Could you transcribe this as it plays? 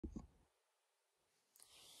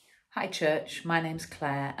Hi church, my name's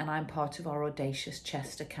Claire and I'm part of our Audacious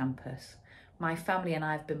Chester campus. My family and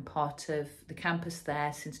I have been part of the campus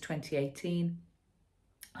there since 2018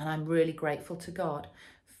 and I'm really grateful to God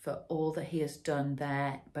for all that he has done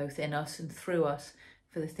there, both in us and through us,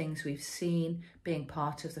 for the things we've seen being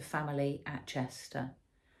part of the family at Chester.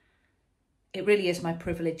 It really is my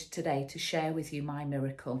privilege today to share with you my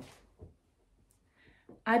miracle.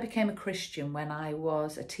 I became a Christian when I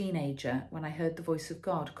was a teenager, when I heard the voice of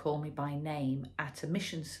God call me by name at a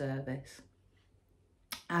mission service.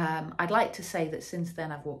 I'd like to say that since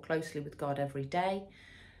then I've walked closely with God every day,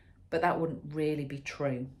 but that wouldn't really be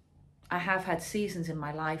true. I have had seasons in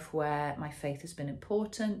my life where my faith has been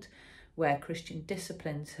important, where Christian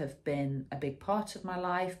disciplines have been a big part of my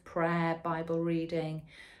life. Prayer, Bible reading,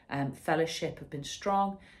 fellowship have been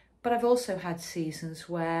strong. But I've also had seasons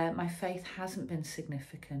where my faith hasn't been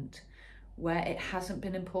significant, where it hasn't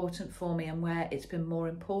been important for me and where it's been more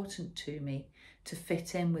important to me to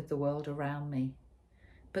fit in with the world around me.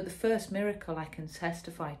 But the first miracle I can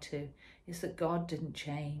testify to is that God didn't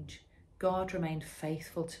change. God remained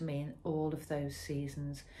faithful to me in all of those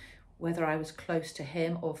seasons. Whether I was close to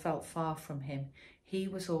him or felt far from him, he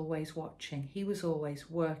was always watching, he was always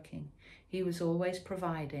working, he was always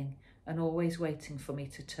providing, and always waiting for me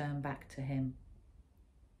to turn back to him.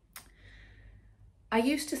 I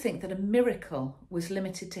used to think that a miracle was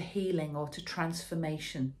limited to healing or to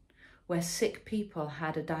transformation, where sick people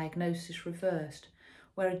had a diagnosis reversed,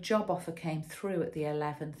 where a job offer came through at the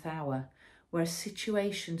 11th hour, where a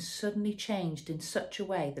situation suddenly changed in such a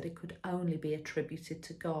way that it could only be attributed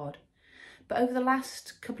to God. But over the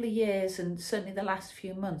last couple of years and certainly the last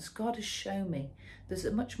few months, God has shown me there's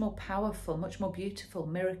a much more powerful, much more beautiful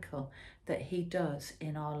miracle that he does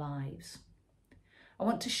in our lives. I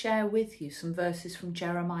want to share with you some verses from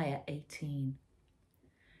Jeremiah 18.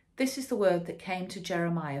 This is the word that came to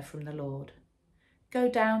Jeremiah from the Lord. Go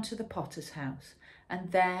down to the potter's house,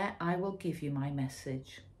 and there I will give you my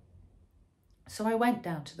message. So I went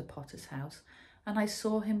down to the potter's house, and I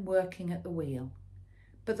saw him working at the wheel.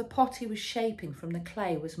 But the pot he was shaping from the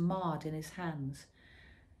clay was marred in his hands.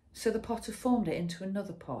 So the potter formed it into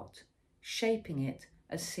another pot, shaping it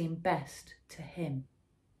as seemed best to him.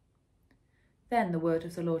 Then the word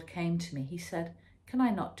of the Lord came to me. He said, Can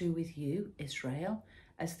I not do with you, Israel,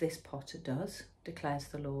 as this potter does, declares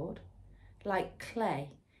the Lord? Like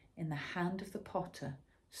clay in the hand of the potter,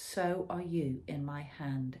 so are you in my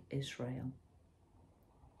hand, Israel.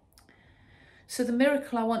 So the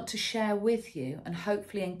miracle I want to share with you and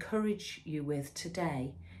hopefully encourage you with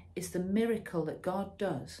today is the miracle that God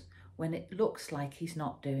does when it looks like he's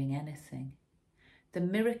not doing anything. The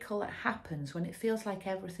miracle that happens when it feels like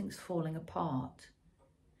everything's falling apart.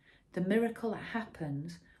 The miracle that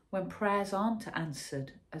happens when prayers aren't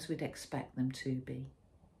answered as we'd expect them to be.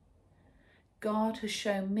 God has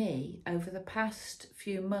shown me over the past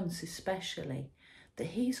few months especially that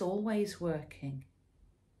he's always working,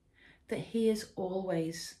 that he is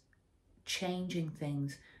always changing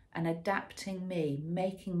things and adapting me,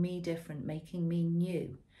 making me different, making me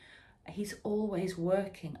new. He's always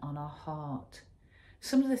working on our heart.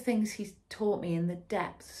 Some of the things he's taught me in the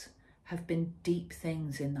depths have been deep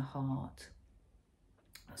things in the heart.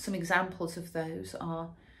 Some examples of those are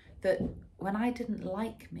that when I didn't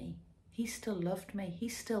like me, he still loved me, he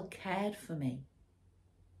still cared for me.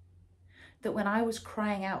 That when I was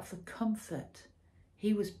crying out for comfort,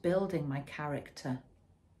 he was building my character.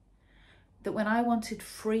 That when I wanted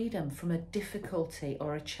freedom from a difficulty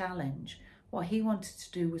or a challenge, what he wanted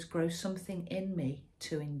to do was grow something in me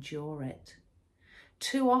to endure it.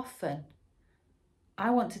 Too often, I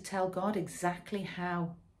want to tell God exactly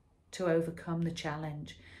how to overcome the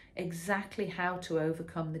challenge, exactly how to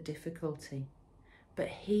overcome the difficulty. But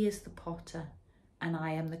he is the potter and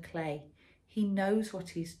I am the clay. He knows what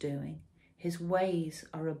he's doing. His ways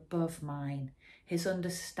are above mine. His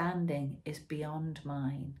understanding is beyond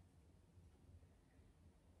mine.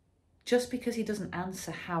 Just because he doesn't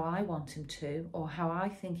answer how I want him to or how I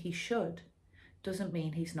think he should, doesn't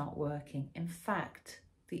mean he's not working. In fact,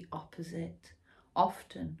 the opposite.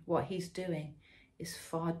 Often what he's doing is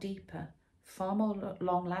far deeper, far more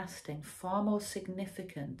long-lasting, far more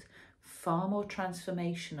significant, far more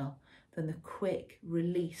transformational than the quick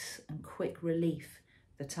release and quick relief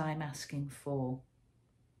that I'm asking for.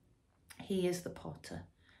 He is the potter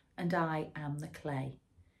and I am the clay.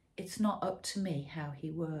 It's not up to me how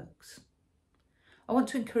he works. I want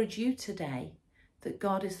to encourage you today that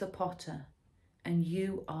God is the potter and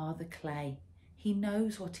you are the clay. He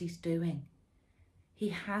knows what he's doing. He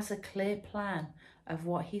has a clear plan of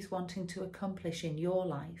what he's wanting to accomplish in your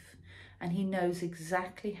life, and he knows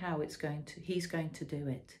exactly how he's going to do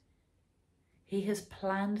it. He has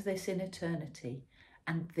planned this in eternity,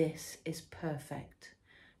 and this is perfect.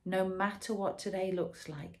 No matter what today looks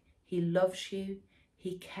like, He loves you,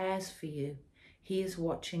 He cares for you, He is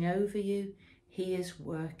watching over you, He is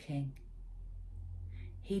working.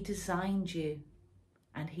 He designed you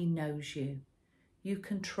and He knows you. You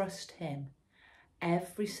can trust Him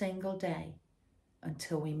every single day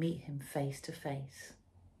until we meet Him face to face.